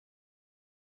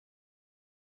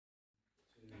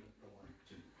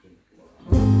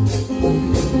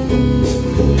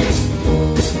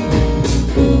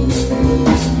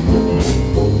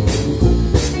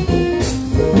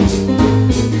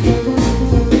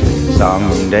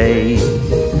someday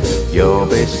you'll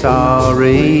be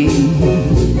sorry.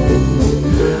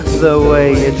 The way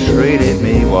you treated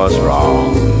me was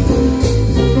wrong.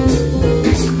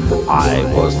 I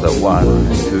was the one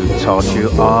who taught you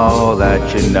all that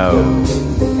you know.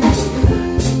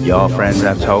 Your friends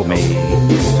have told me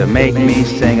to make me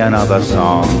sing another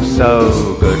song.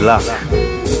 So good luck,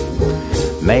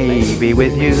 maybe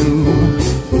with you.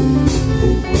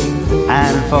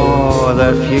 And for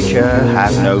the future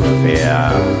have no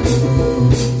fear.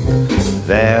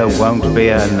 There won't be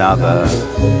another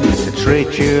to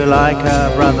treat you like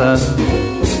a brother.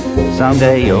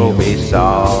 Someday you'll be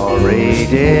sorry,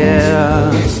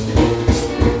 dear.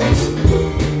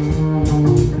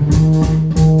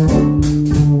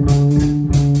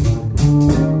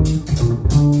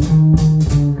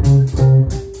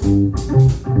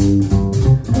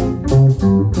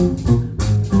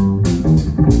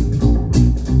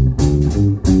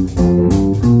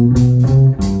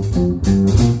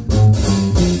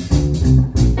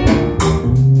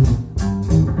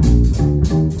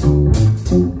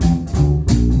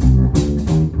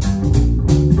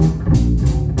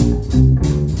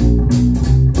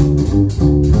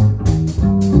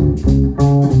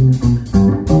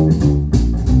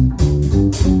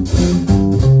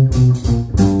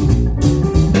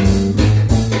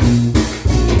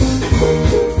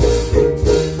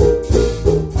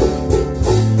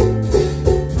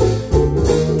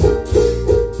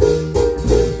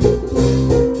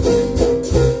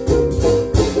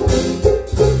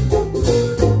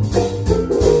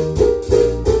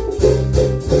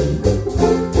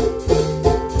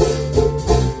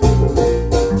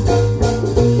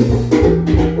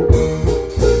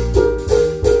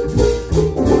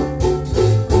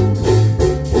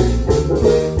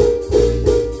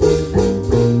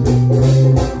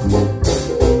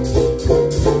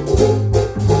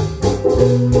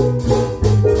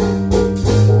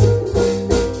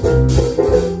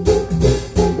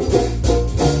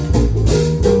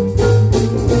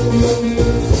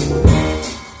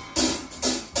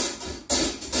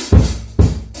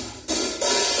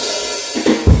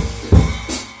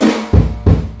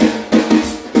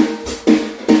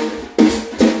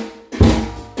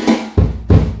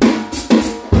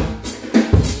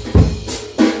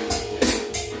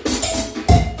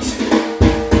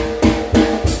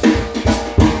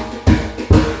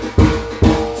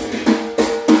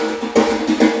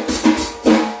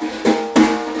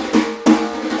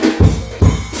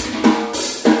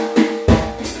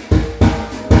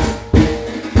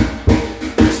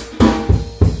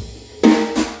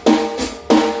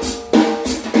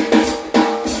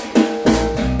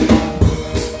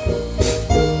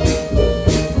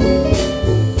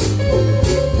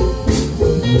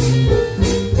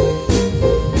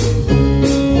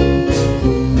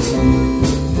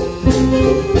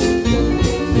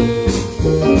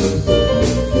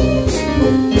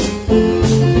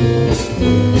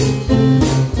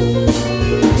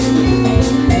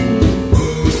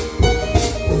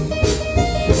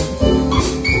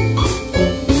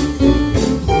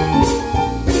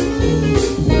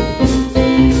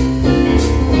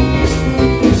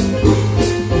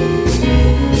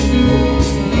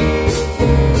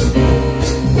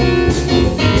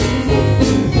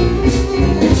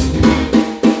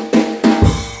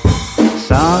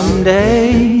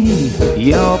 Someday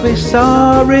you'll be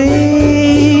sorry.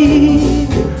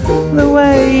 The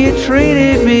way you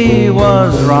treated me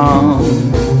was wrong.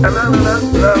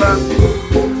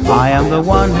 I am the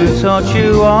one who taught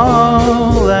you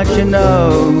all that you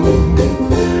know.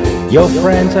 Your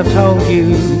friends have told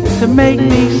you to make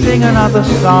me sing another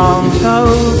song. So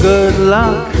good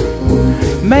luck,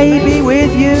 maybe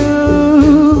with you.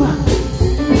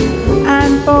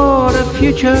 And for the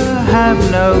future have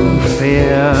no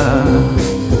fear.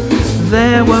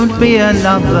 There won't be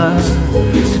another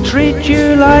to treat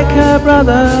you like a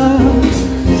brother.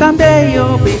 Someday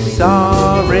you'll be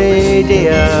sorry,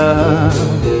 dear.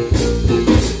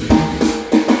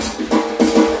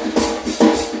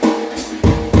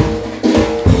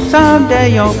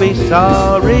 Someday you'll be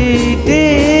sorry,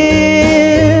 dear.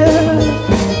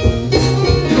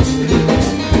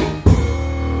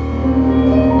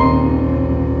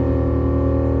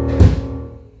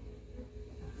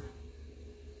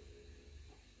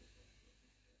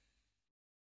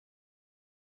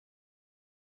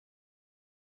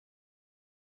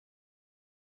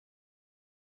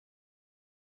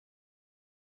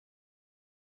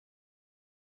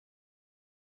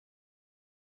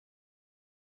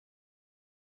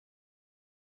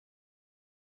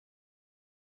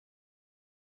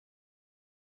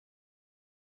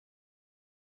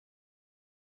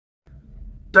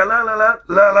 La la la la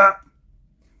la la.